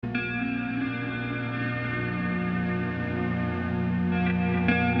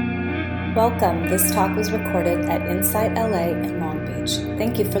Welcome. This talk was recorded at Insight LA in Long Beach.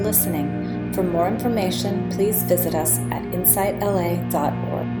 Thank you for listening. For more information, please visit us at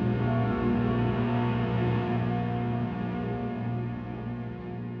insightla.org.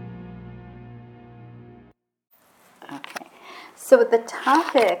 Okay. So the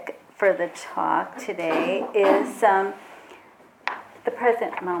topic for the talk today is the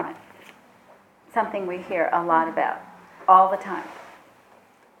present moment. Something we hear a lot about all the time.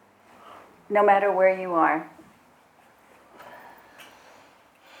 No matter where you are,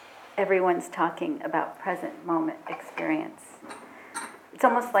 everyone's talking about present moment experience. It's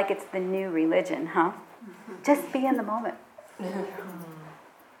almost like it's the new religion, huh? Just be in the moment.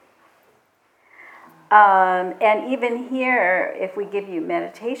 And even here, if we give you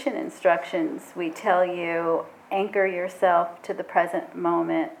meditation instructions, we tell you anchor yourself to the present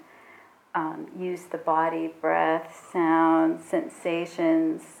moment. Use the body, breath, sound,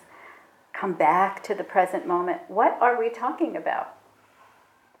 sensations. Come back to the present moment. What are we talking about?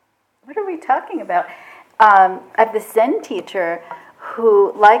 What are we talking about? I have this Zen teacher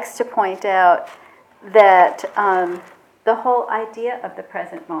who likes to point out that the whole idea of the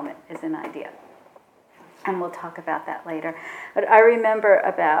present moment is an idea. And we'll talk about that later. But I remember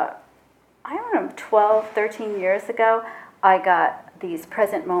about, 12, 13 years ago, I got these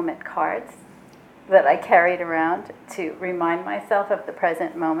present moment cards that I carried around to remind myself of the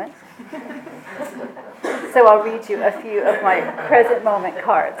present moment. So I'll read you a few of my present moment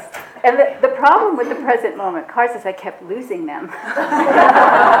cards. And the problem with the present moment cards is I kept losing them.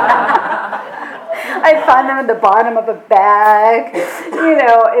 I'd find them in the bottom of a bag,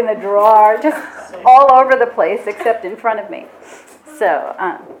 in the drawer, just all over the place except in front of me. So,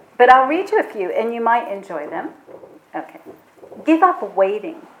 but I'll read you a few and you might enjoy them. Okay. Give up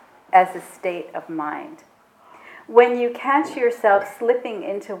waiting as a state of mind. When you catch yourself slipping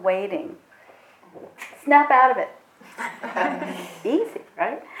into waiting, snap out of it. Easy,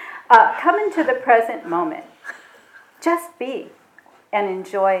 right? Come into the present moment. Just be and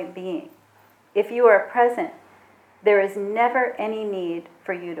enjoy being. If you are present, there is never any need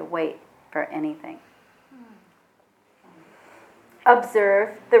for you to wait for anything.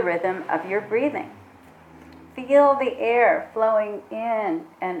 Observe the rhythm of your breathing. Feel the air flowing in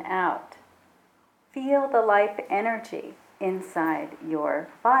and out. Feel the life energy inside your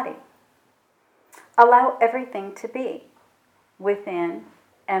body. Allow everything to be, within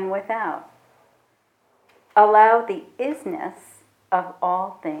and without. Allow the isness of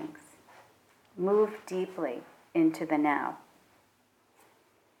all things. Move deeply into the now.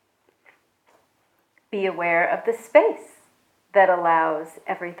 Be aware of the space that allows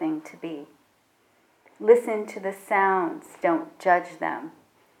everything to be. Listen to the sounds, don't judge them.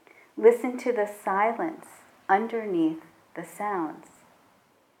 Listen to the silence underneath the sounds.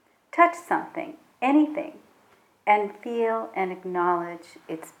 Touch something, anything, and feel and acknowledge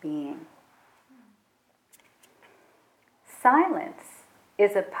its being. Silence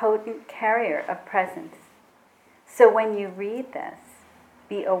is a potent carrier of presence. So when you read this,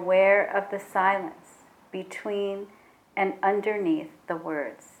 be aware of the silence between and underneath the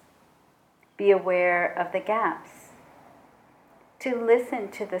words. Be aware of the gaps. To listen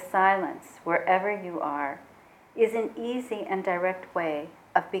to the silence wherever you are is an easy and direct way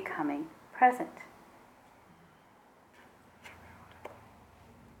of becoming present.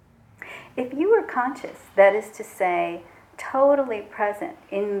 If you were conscious, that is to say, totally present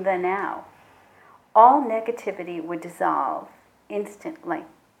in the now, all negativity would dissolve instantly.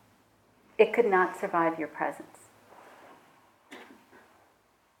 It could not survive your presence.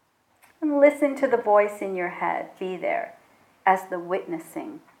 And listen to the voice in your head. Be there as the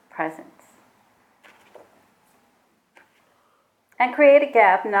witnessing presence. And create a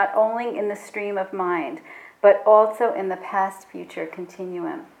gap not only in the stream of mind, but also in the past-future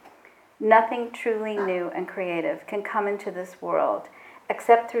continuum. Nothing truly new and creative can come into this world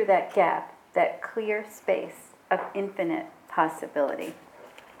except through that gap, that clear space of infinite possibility.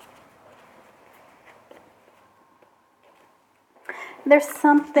 There's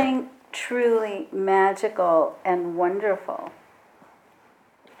something truly magical and wonderful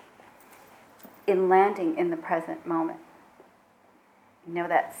in landing in the present moment. You know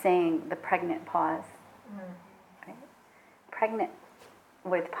that saying, the pregnant pause? Right? Pregnant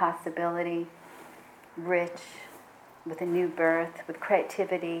with possibility, rich, with a new birth, with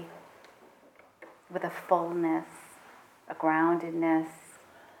creativity, with a fullness, a groundedness,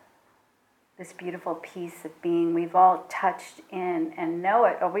 this beautiful piece of being we've all touched in and know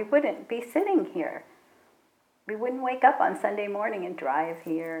it, or we wouldn't be sitting here. We wouldn't wake up on Sunday morning and drive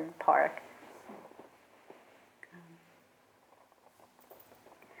here and park.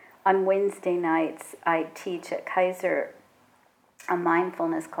 on Wednesday nights, I teach at Kaiser a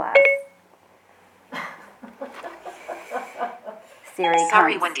mindfulness class. Siri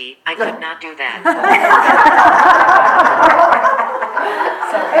Sorry, comes. Wendy, I could not do that.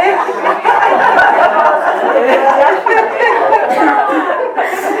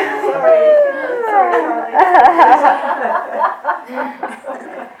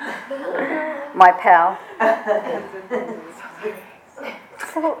 My pal.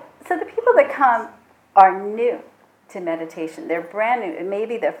 So the people that come are new to meditation. They're brand new. It may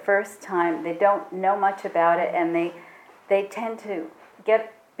be the first time. They don't know much about it, and they tend to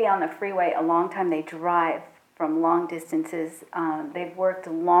be on the freeway a long time. They drive from long distances. They've worked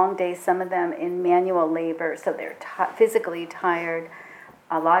long days, some of them in manual labor, so they're physically tired.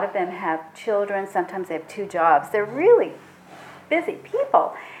 A lot of them have children. Sometimes they have 2 jobs. They're really busy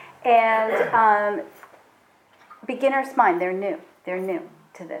people. And beginner's mind, they're new. They're new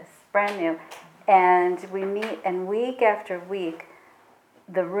to this, brand new. And we meet, and week after week,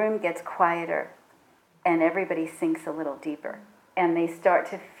 the room gets quieter, and everybody sinks a little deeper. And they start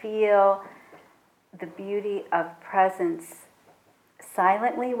to feel the beauty of presence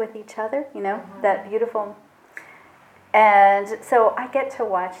silently with each other, that beautiful. And so I get to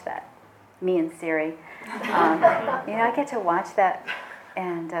watch that, me and Siri. I get to watch that,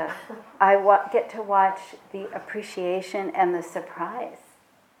 and I get to watch the appreciation and the surprise.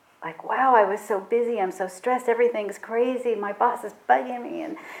 Like, wow, I was so busy, I'm so stressed, everything's crazy, my boss is bugging me,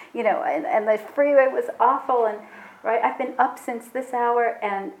 and the freeway was awful, and right, I've been up since this hour,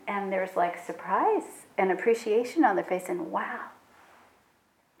 and there's like surprise and appreciation on their face, and wow,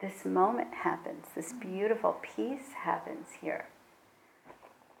 this moment happens, this beautiful peace happens here.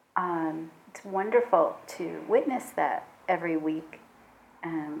 It's wonderful to witness that every week,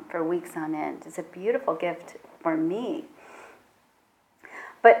 for weeks on end. It's a beautiful gift for me.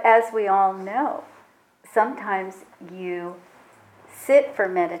 But as we all know, sometimes you sit for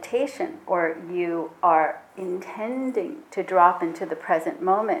meditation, or you are intending to drop into the present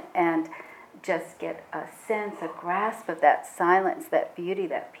moment and just get a sense, a grasp of that silence, that beauty,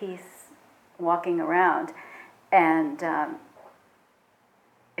 that peace walking around. And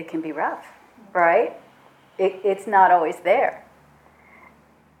it can be rough, right? It's not always there.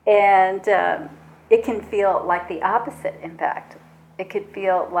 And it can feel like the opposite, in fact. It could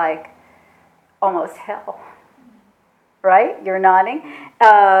feel like almost hell, right? You're nodding.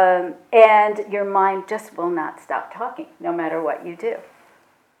 And your mind just will not stop talking, no matter what you do.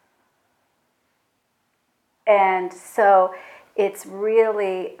 And so it's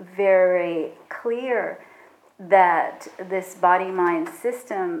really very clear that this body-mind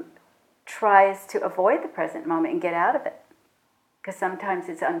system tries to avoid the present moment and get out of it. Because sometimes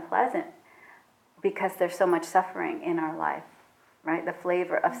it's unpleasant because there's so much suffering in our life, right? The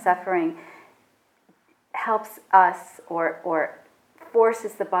flavor of suffering helps us or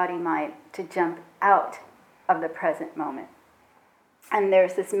forces the body-mind to jump out of the present moment. And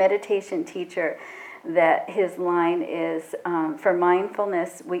there's this meditation teacher that his line is, for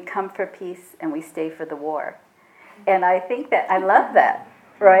mindfulness, we come for peace and we stay for the war. And I think that, I love that,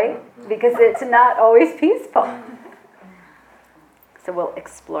 right? Because it's not always peaceful. So we'll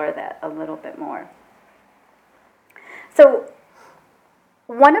explore that a little bit more. So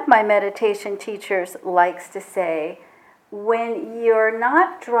one of my meditation teachers likes to say, when you're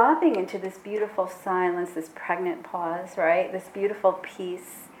not dropping into this beautiful silence, this pregnant pause, right, this beautiful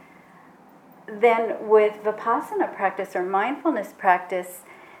peace, then with Vipassana practice or mindfulness practice,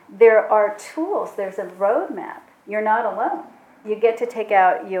 there are tools, there's a roadmap. You're not alone. You get to take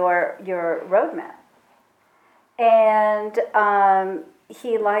out your roadmap. And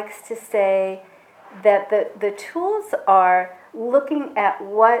he likes to say that the tools are looking at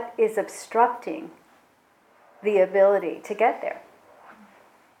what is obstructing the ability to get there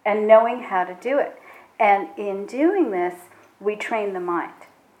and knowing how to do it. And in doing this, we train the mind.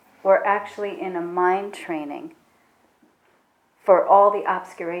 We're actually in a mind training for all the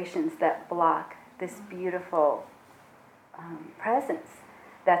obscurations that block this beautiful presence.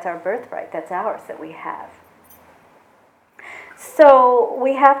 That's our birthright. That's ours that we have. So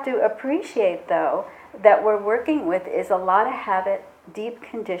we have to appreciate, though, that we're working with is a lot of habit, deep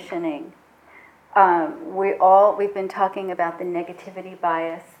conditioning. We've been talking about the negativity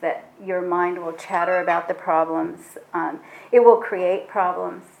bias, that your mind will chatter about the problems. It will create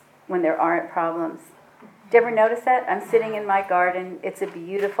problems when there aren't problems. Do you ever notice that? I'm sitting in my garden. It's a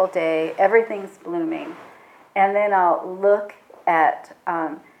beautiful day. Everything's blooming. And then I'll look at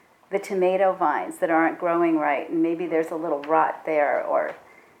the tomato vines that aren't growing right, and maybe there's a little rot there, or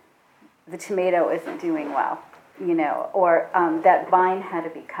the tomato isn't doing well. or that vine had to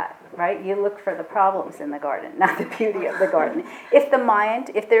be cut, right? You look for the problems in the garden, not the beauty of the garden. If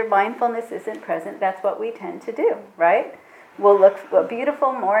their mindfulness isn't present, that's what we tend to do, right? We'll look for a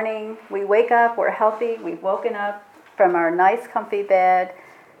beautiful morning, we wake up, we're healthy, we've woken up from our nice comfy bed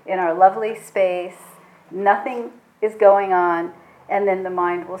in our lovely space, nothing is going on, and then the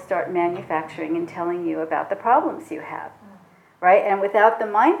mind will start manufacturing and telling you about the problems you have, right? And without the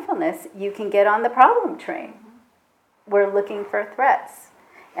mindfulness, you can get on the problem train. We're looking for threats,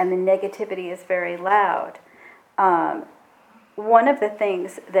 and the negativity is very loud. One of the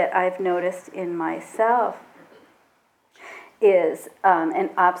things that I've noticed in myself is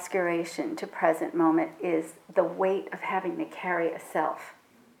an obscuration to present moment is the weight of having to carry a self,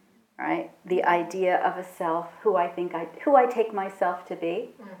 right? The idea of a self, who I take myself to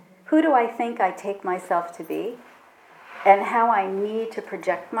be, who do I think I take myself to be, and how I need to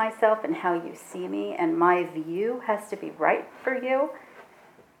project myself and how you see me, and my view has to be right for you.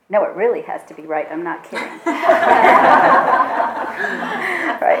 No, it really has to be right. I'm not kidding.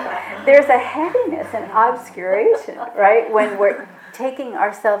 Right? There's a heaviness and obscuration, right? When we're taking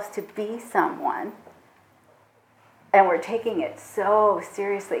ourselves to be someone, and we're taking it so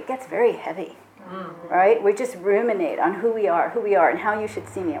seriously, it gets very heavy. Right? We just ruminate on who we are, and how you should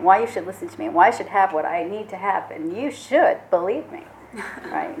see me, and why you should listen to me, and why I should have what I need to have, and you should believe me,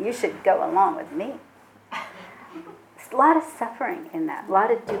 right? You should go along with me. There's a lot of suffering in that, a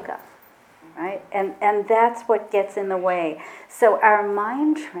lot of dukkha, right? And that's what gets in the way. So our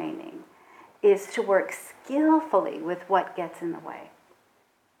mind training is to work skillfully with what gets in the way,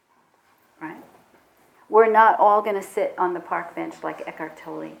 right? We're not all going to sit on the park bench like Eckhart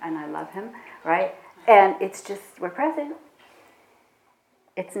Tolle, and I love him, right? And it's just, we're present.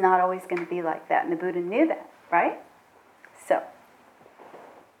 It's not always going to be like that, and the Buddha knew that, right? So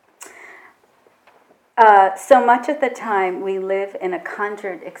much of the time we live in a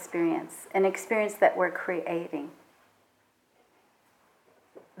conjured experience, an experience that we're creating,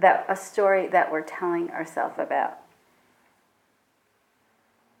 a story that we're telling ourselves about.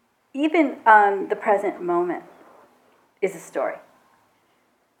 Even the present moment is a story.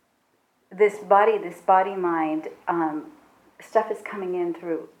 This body-mind, stuff is coming in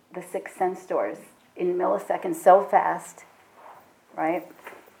through the 6 sense doors in milliseconds so fast, right?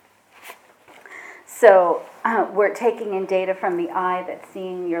 So we're taking in data from the eye that's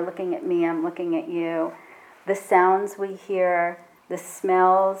seeing, you're looking at me, I'm looking at you, the sounds we hear, the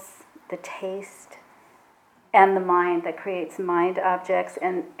smells, the taste, and the mind that creates mind objects,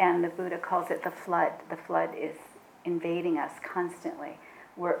 and the Buddha calls it the flood. The flood is invading us constantly,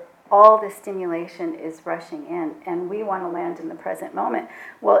 where all the stimulation is rushing in, and we want to land in the present moment.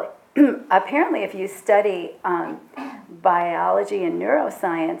 Well, apparently if you study biology and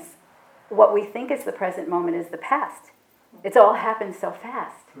neuroscience, what we think is the present moment is the past. It's all happened so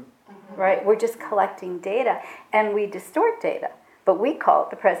fast, right? We're just collecting data, and we distort data. But we call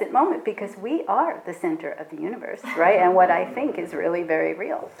it the present moment because we are the center of the universe, right? And what I think is really very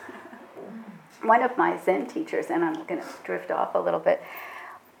real. One of my Zen teachers, and I'm going to drift off a little bit,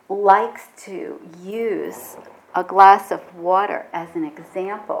 likes to use a glass of water as an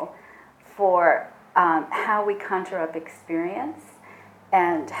example for how we conjure up experience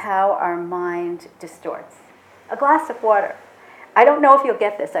and how our mind distorts. A glass of water. I don't know if you'll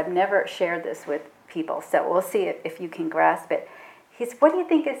get this. I've never shared this with people, so we'll see if you can grasp it. What do you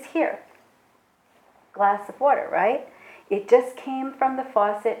think is here? Glass of water, right? It just came from the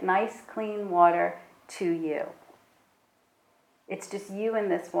faucet, nice, clean water to you. It's just you and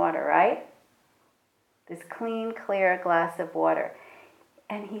this water, right? This clean, clear glass of water.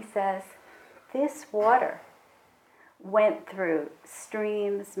 And he says, this water went through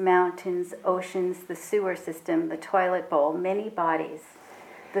streams, mountains, oceans, the sewer system, the toilet bowl, many bodies,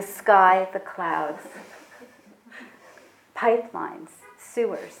 the sky, the clouds, pipelines,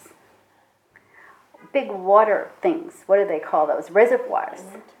 sewers, big water things. What do they call those? Reservoirs.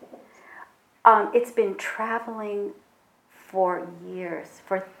 It's been traveling for years,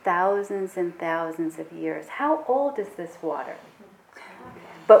 for thousands and thousands of years. How old is this water?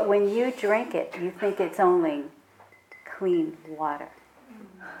 But when you drink it, you think it's only clean water.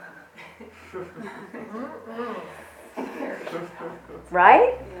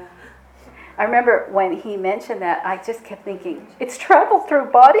 Right? I remember when he mentioned that, I just kept thinking, it's traveled through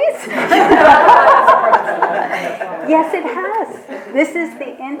bodies? Yes, it has. This is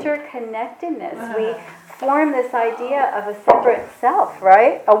the interconnectedness. We form this idea of a separate self,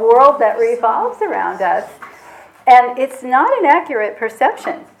 right? A world that revolves around us. And it's not an accurate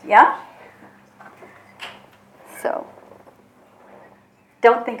perception, yeah? So,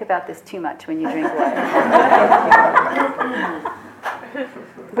 Don't think about this too much when you drink water.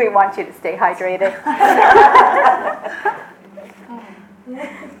 We want you to stay hydrated.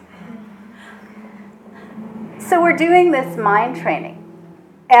 So we're doing this mind training.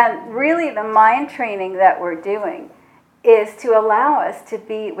 And really the mind training that we're doing is to allow us to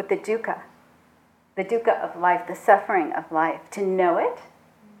be with the dukkha of life, the suffering of life, to know it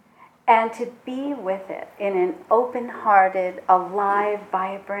and to be with it in an open-hearted, alive,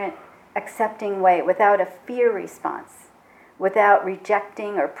 vibrant, accepting way without a fear response, without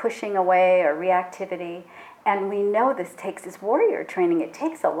rejecting or pushing away or reactivity. And we know this warrior training. It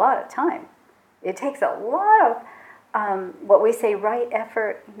takes a lot of time. It takes a lot of what we say right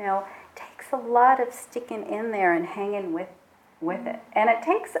effort, takes a lot of sticking in there and hanging with it. And it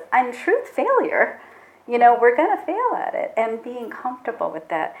takes, in truth, failure. We're going to fail at it, and being comfortable with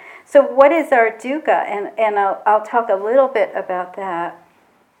that. So what is our dukkha? And I'll talk a little bit about that.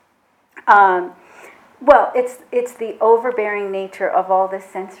 Well, it's the overbearing nature of all this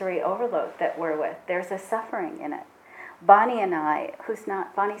sensory overload that we're with. There's a suffering in it. Bonnie and I,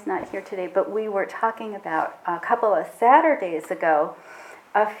 Bonnie's not here today, but we were talking about a couple of Saturdays ago,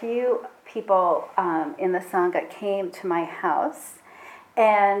 a few people in the Sangha came to my house,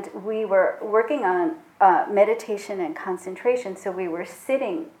 and we were working on meditation and concentration. So we were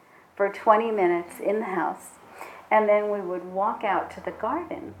sitting for 20 minutes in the house, and then we would walk out to the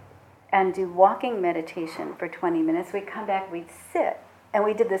garden and do walking meditation for 20 minutes. We'd come back, we'd sit. And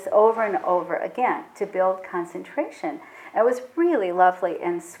we did this over and over again to build concentration. It was really lovely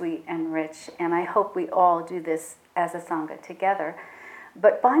and sweet and rich, and I hope we all do this as a Sangha together.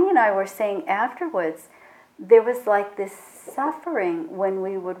 But Bonnie and I were saying afterwards, there was like this suffering when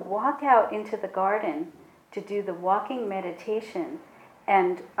we would walk out into the garden to do the walking meditation,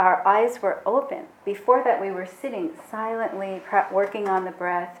 and our eyes were open. Before that, we were sitting silently, working on the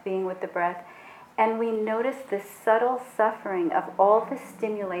breath, being with the breath. And we noticed this subtle suffering of all the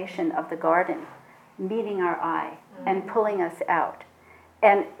stimulation of the garden meeting our eye and pulling us out.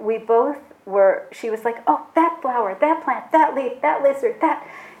 And we both were, she was like, oh, that flower, that plant, that leaf, that lizard,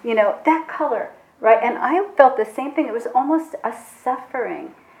 that color, right? And I felt the same thing. It was almost a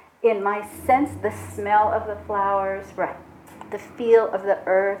suffering in my sense, the smell of the flowers, right? The feel of the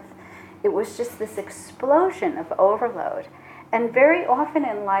earth. It was just this explosion of overload. And very often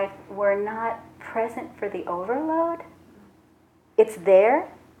in life, we're not present for the overload. It's there,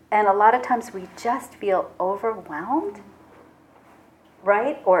 and a lot of times we just feel overwhelmed,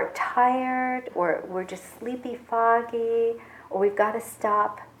 right? Or tired, or we're just sleepy, foggy, or we've got to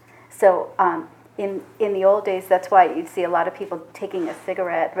stop. So in the old days, that's why you'd see a lot of people taking a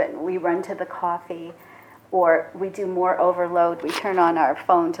cigarette, but we run to the coffee, or we do more overload. We turn on our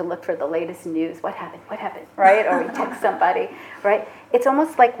phone to look for the latest news. What happened, right? Or we text somebody, right? It's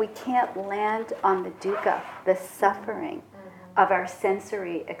almost like we can't land on the dukkha, the suffering of our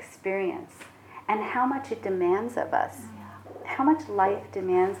sensory experience, and how much it demands of us, how much life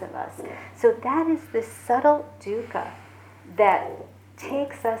demands of us. So that is this subtle dukkha that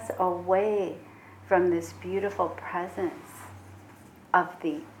takes us away from this beautiful presence of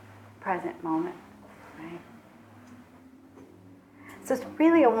the present moment. Right? So it's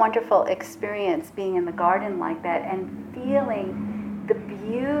really a wonderful experience being in the garden like that and feeling the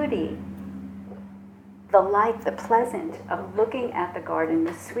beauty, the light, the pleasant of looking at the garden,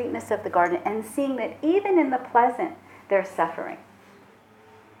 the sweetness of the garden, and seeing that even in the pleasant, there's suffering.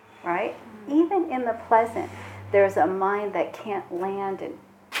 Right? Even in the pleasant, there's a mind that can't land and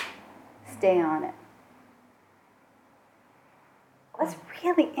stay on it. It's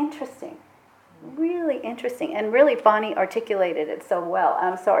really interesting. Really interesting. And really, Bonnie articulated it so well.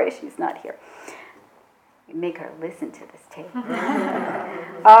 I'm sorry she's not here. You make her listen to this tape.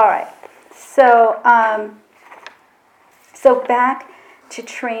 All right. So back to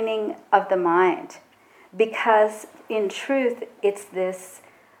training of the mind. Because in truth, it's this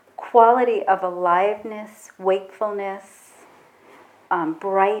quality of aliveness, wakefulness,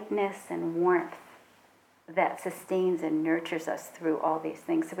 brightness, and warmth that sustains and nurtures us through all these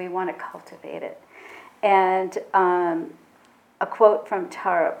things. So we want to cultivate it. And a quote from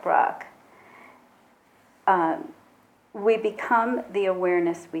Tara Brach, we become the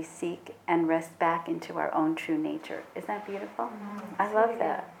awareness we seek and rest back into our own true nature. Isn't that beautiful? I love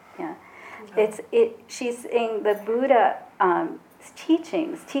that. Yeah. She's saying the Buddha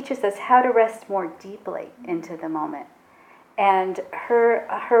teachings teaches us how to rest more deeply into the moment. And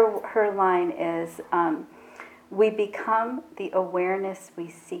her line is, we become the awareness we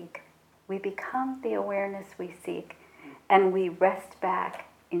seek. We become the awareness we seek, and we rest back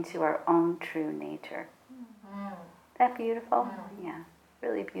into our own true nature. Isn't that beautiful? Yeah.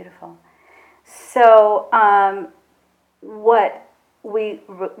 Really beautiful. So what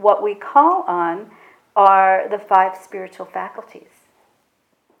we call on are the 5 spiritual faculties.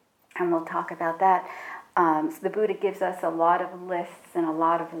 And we'll talk about that. So the Buddha gives us a lot of lists and a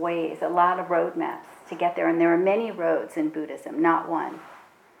lot of ways, a lot of roadmaps to get there. And there are many roads in Buddhism, not one.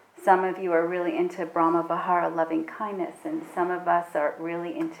 Some of you are really into Brahma-Vihara, loving kindness, and some of us are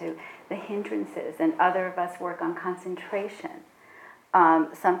really into the hindrances, and other of us work on concentration.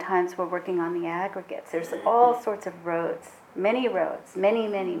 Sometimes we're working on the aggregates. There's all sorts of roads, many,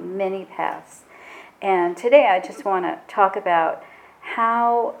 many paths. And today I just want to talk about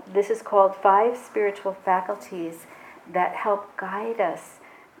how this is called 5 spiritual faculties that help guide us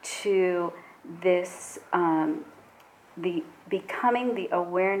to this, the becoming the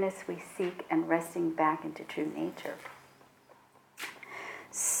awareness we seek and resting back into true nature.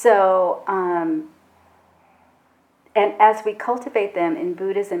 So, and as we cultivate them in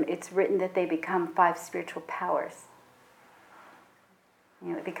Buddhism, it's written that they become 5 spiritual powers.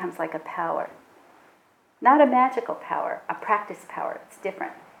 It becomes like a power. Not a magical power, a practice power. It's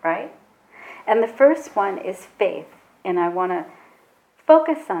different, right? And the first one is faith, and I want to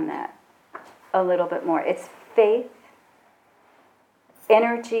focus on that a little bit more. It's faith,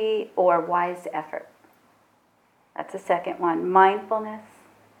 energy, or wise effort. That's the second one. Mindfulness,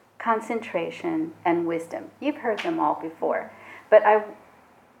 concentration, and wisdom. You've heard them all before. But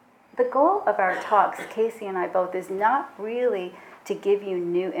the goal of our talks, Casey and I both, is not really to give you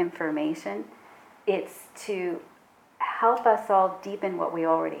new information. It's to help us all deepen what we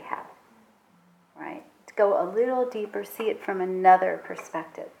already have, right? To go a little deeper, see it from another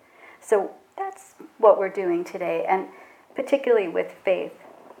perspective. So that's what we're doing today, and particularly with faith.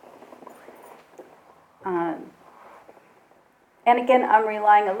 And again, I'm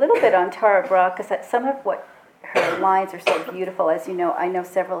relying a little bit on Tara Brach, because some of what her lines are so beautiful. As you know, I know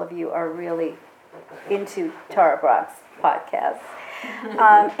several of you are really into Tara Brach's podcast.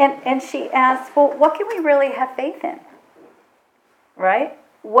 And she asked, well, what can we really have faith in? Right?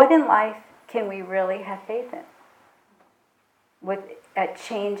 What in life can we really have faith in? With a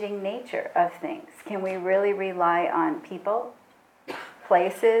changing nature of things. Can we really rely on people,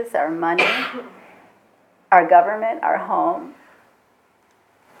 places, our money, our government, our home,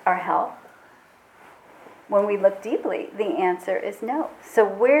 our health? When we look deeply, the answer is no. So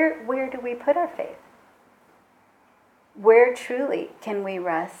where do we put our faith? Where truly can we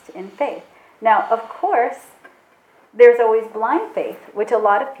rest in faith? Now, of course, there's always blind faith, which a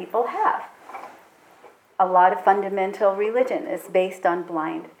lot of people have. A lot of fundamental religion is based on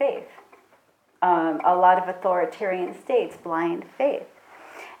blind faith. A lot of authoritarian states, blind faith.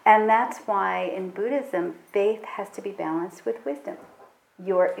 And that's why in Buddhism, faith has to be balanced with wisdom.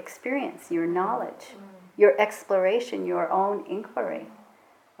 Your experience, your knowledge, your exploration, your own inquiry,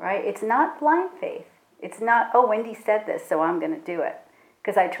 right? It's not blind faith. It's not, oh, Wendy said this, so I'm going to do it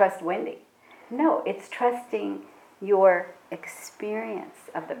because I trust Wendy. No, it's trusting your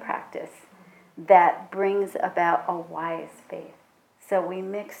experience of the practice that brings about a wise faith. So we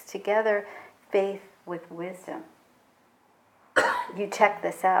mix together faith with wisdom. You check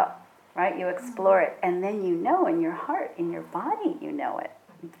this out, right? You explore it, and then you know in your heart, in your body, you know it.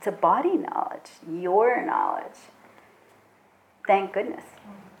 It's a body knowledge, your knowledge. Thank goodness,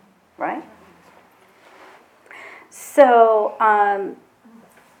 right? So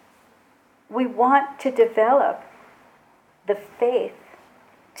we want to develop the faith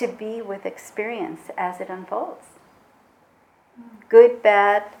to be with experience as it unfolds. Good,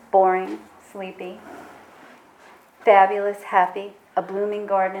 bad, boring, sleepy, fabulous, happy, a blooming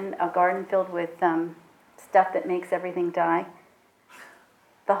garden, a garden filled with stuff that makes everything die.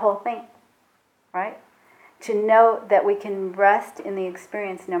 The whole thing, right? To know that we can rest in the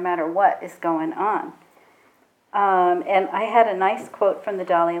experience no matter what is going on. And I had a nice quote from the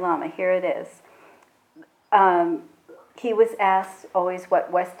Dalai Lama. Here it is. He was asked always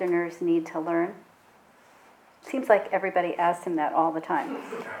what Westerners need to learn. Seems like everybody asks him that all the time.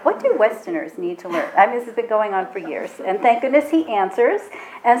 What do Westerners need to learn? I mean, this has been going on for years. And thank goodness he answers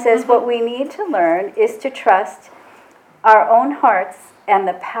and says what we need to learn is to trust our own hearts and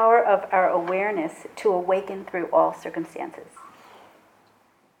the power of our awareness to awaken through all circumstances.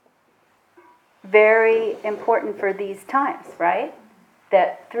 Very important for these times, right?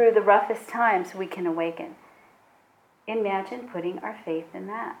 That through the roughest times we can awaken. Imagine putting our faith in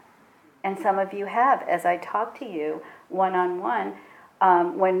that. And some of you have, as I talk to you one-on-one,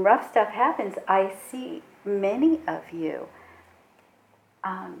 when rough stuff happens, I see many of you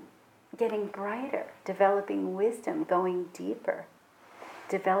getting brighter, developing wisdom, going deeper,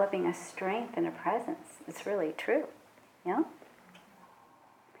 developing a strength and a presence. It's really true, yeah?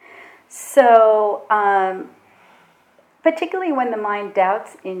 So, particularly when the mind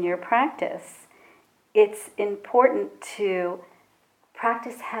doubts in your practice, it's important to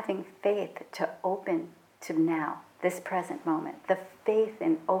practice having faith to open to now, this present moment, the faith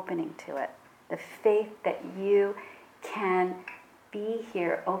in opening to it, the faith that you can be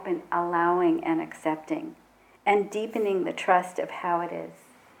here, open, allowing, and accepting, and deepening the trust of how it is.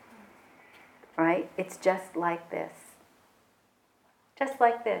 Right? It's just like this. Just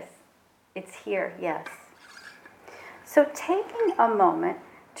like this. It's here, yes. So taking a moment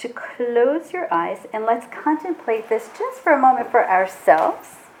to close your eyes and let's contemplate this just for a moment for ourselves.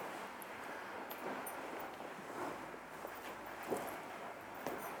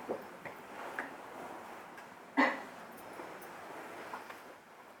 And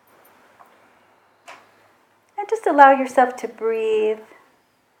just allow yourself to breathe.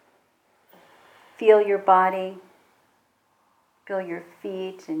 Feel your body. Feel your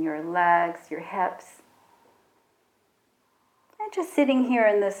feet and your legs, your hips. And just sitting here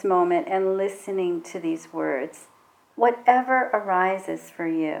in this moment and listening to these words, whatever arises for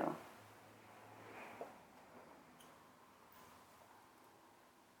you.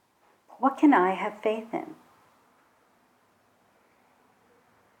 What can I have faith in?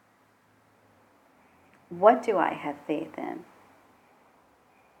 What do I have faith in?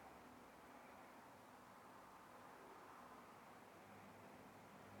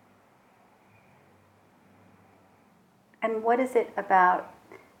 And what is it about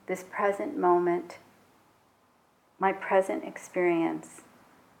this present moment, my present experience,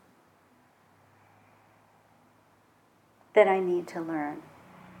 that I need to learn?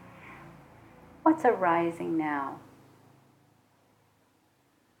 What's arising now?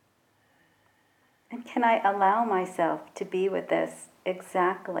 And can I allow myself to be with this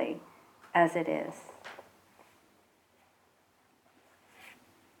exactly as it is?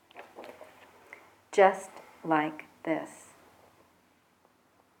 Just like this.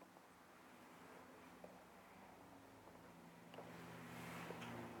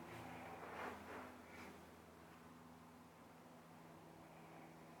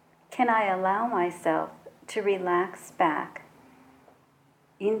 Can I allow myself to relax back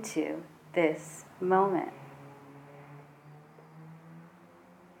into this moment?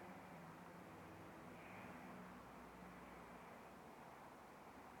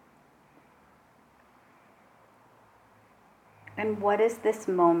 And what is this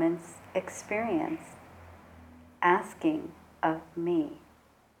moment's experience asking of me?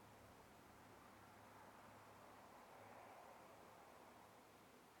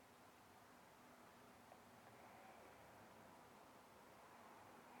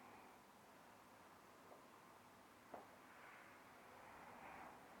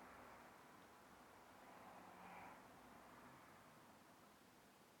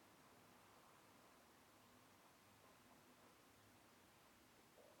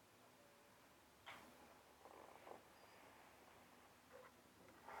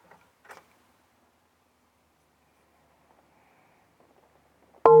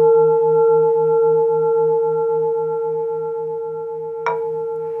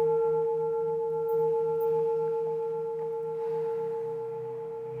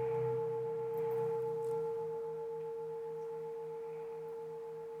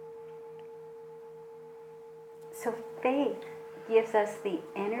 So faith gives us the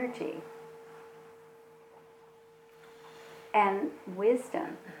energy and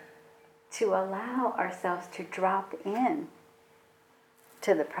wisdom to allow ourselves to drop in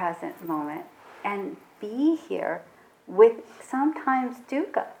to the present moment and be here with sometimes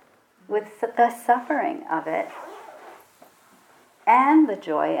dukkha, with the suffering of it, and the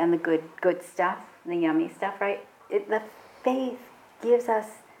joy and the good stuff, the yummy stuff, right? The faith gives us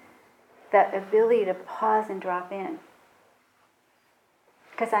that ability to pause and drop in.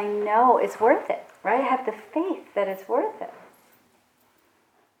 Because I know it's worth it, right? I have the faith that it's worth it.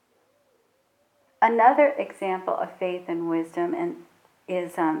 Another example of faith and wisdom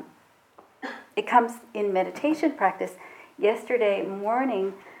is it comes in meditation practice. Yesterday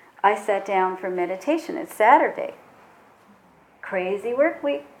morning, I sat down for meditation. It's Saturday. Crazy work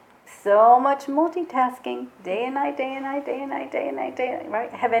week. So much multitasking, day and night, day and night, day and night, day and night, day and night,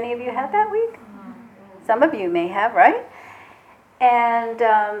 right? Have any of you had that week? Some of you may have, right? And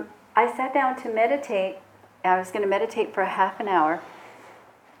I sat down to meditate. I was going to meditate for a half an hour.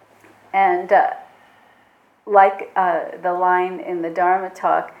 And like the line in the Dharma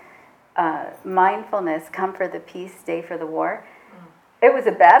talk, mindfulness, come for the peace, stay for the war. It was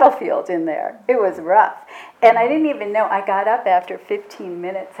a battlefield in there. It was rough. And I didn't even know. I got up after 15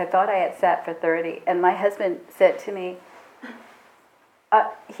 minutes. I thought I had sat for 30. And my husband said to me,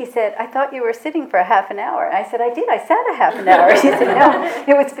 he said, I thought you were sitting for a half an hour. I said, I did. I sat a half an hour. He said, no,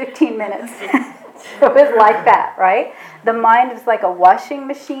 it was 15 minutes. It was like that, right? The mind is like a washing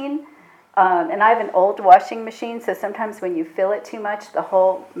machine. And I have an old washing machine, so sometimes when you fill it too much, the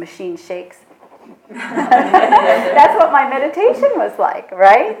whole machine shakes. That's what my meditation was like,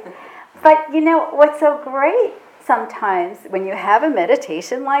 right? But you know, what's so great sometimes when you have a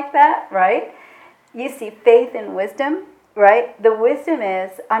meditation like that, right? You see faith and wisdom, right? The wisdom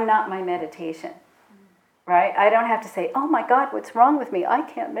is, I'm not my meditation, right? I don't have to say, oh my God, what's wrong with me? I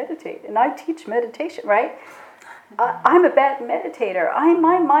can't meditate, and I teach meditation, right? I'm a bad meditator.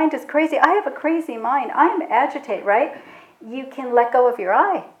 My mind is crazy. I have a crazy mind. I'm agitated, right? You can let go of your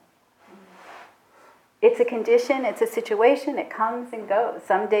I. It's a condition, it's a situation, it comes and goes.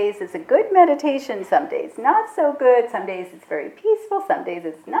 Some days it's a good meditation, some days not so good, some days it's very peaceful, some days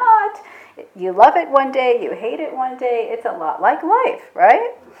it's not. You love it one day, you hate it one day. It's a lot like life,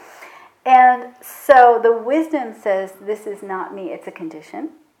 right? And so the wisdom says, this is not me, it's a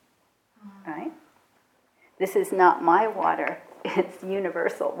condition, right? This is not my water, it's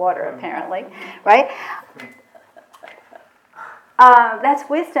universal water, apparently, right? That's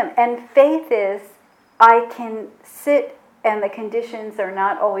wisdom. And faith is, I can sit and the conditions are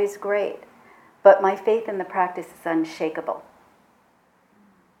not always great, but my faith in the practice is unshakable.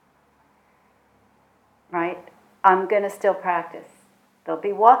 Right? I'm going to still practice. There'll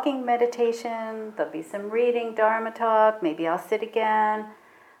be walking meditation, there'll be some reading, Dharma talk, maybe I'll sit again.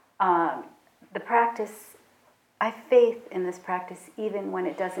 The practice, I have faith in this practice even when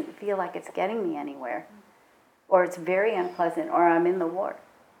it doesn't feel like it's getting me anywhere, or it's very unpleasant, or I'm in the war.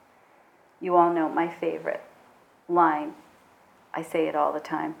 You all know my favorite line. I say it all the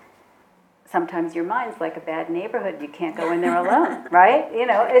time. Sometimes your mind's like a bad neighborhood. You can't go in there alone, right? You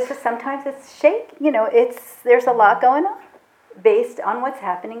know, it's just sometimes it's shake. You know, there's a lot going on based on what's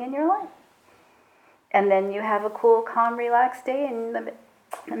happening in your life. And then you have a cool, calm, relaxed day, and the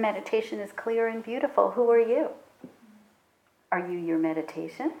meditation is clear and beautiful. Who are you? Are you your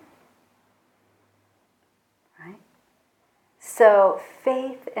meditation? Right? So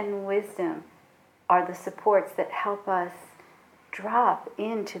faith and wisdom are the supports that help us drop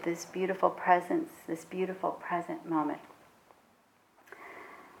into this beautiful presence, this beautiful present moment.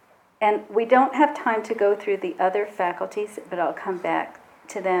 And we don't have time to go through the other faculties, but I'll come back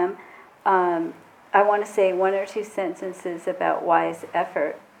to them. I want to say one or two sentences about wise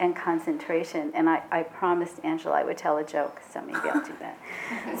effort and concentration, and I promised Angela I would tell a joke, so maybe I'll do that.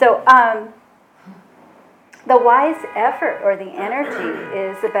 So the wise effort or the energy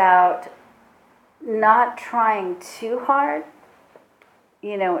is about not trying too hard,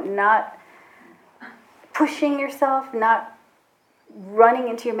 you know, not pushing yourself, not running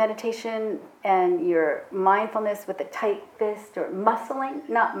into your meditation and your mindfulness with a tight fist, or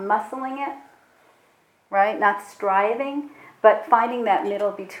not muscling it, right? Not striving, but finding that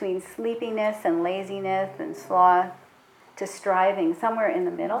middle between sleepiness and laziness and sloth to striving, somewhere in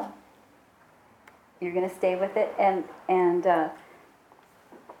the middle. You're going to stay with it, and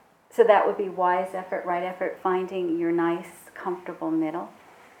so that would be wise effort, right effort, finding your nice, comfortable middle.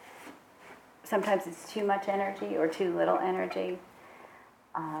 Sometimes it's too much energy or too little energy.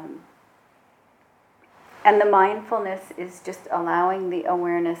 And the mindfulness is just allowing the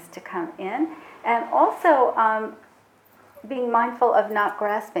awareness to come in, and also being mindful of not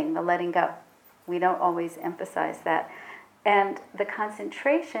grasping, the letting go. We don't always emphasize that. And the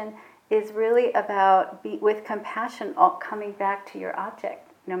concentration is really about, with compassion, coming back to your object,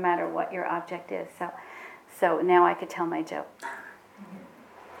 no matter what your object is. So now I could tell my joke.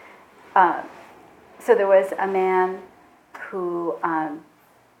 So there was a man who,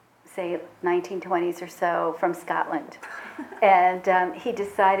 say 1920s or so, from Scotland. And he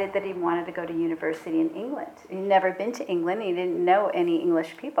decided that he wanted to go to university in England. He'd never been to England. He didn't know any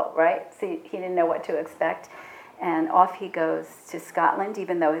English people, right? So he didn't know what to expect. And off he goes to Scotland,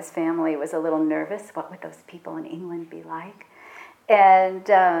 even though his family was a little nervous. What would those people in England be like? And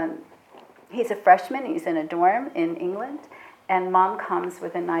he's a freshman. He's in a dorm in England. And Mom comes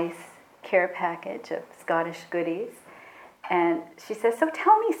with a nice care package of Scottish goodies. And she says, so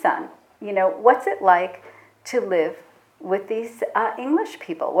tell me, son, you know, what's it like to live with these English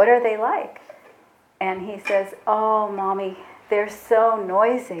people? What are they like? And he says, oh, Mommy, they're so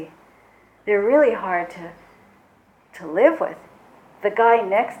noisy. They're really hard to live with. The guy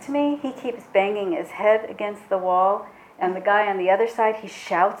next to me, he keeps banging his head against the wall, and the guy on the other side, he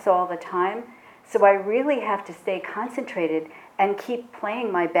shouts all the time. So I really have to stay concentrated and keep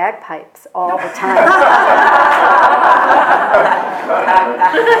playing my bagpipes all the time.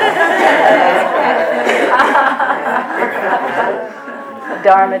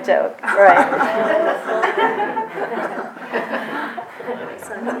 Dharma joke, right.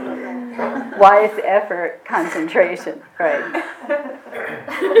 Why is effort concentration, right.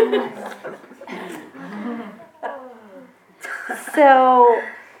 So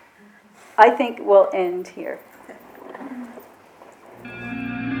I think we'll end here.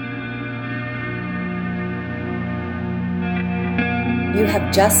 You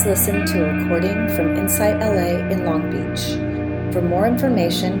have just listened to a recording from Insight LA in Long Beach. For more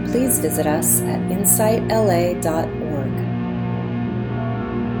information, please visit us at insightla.org.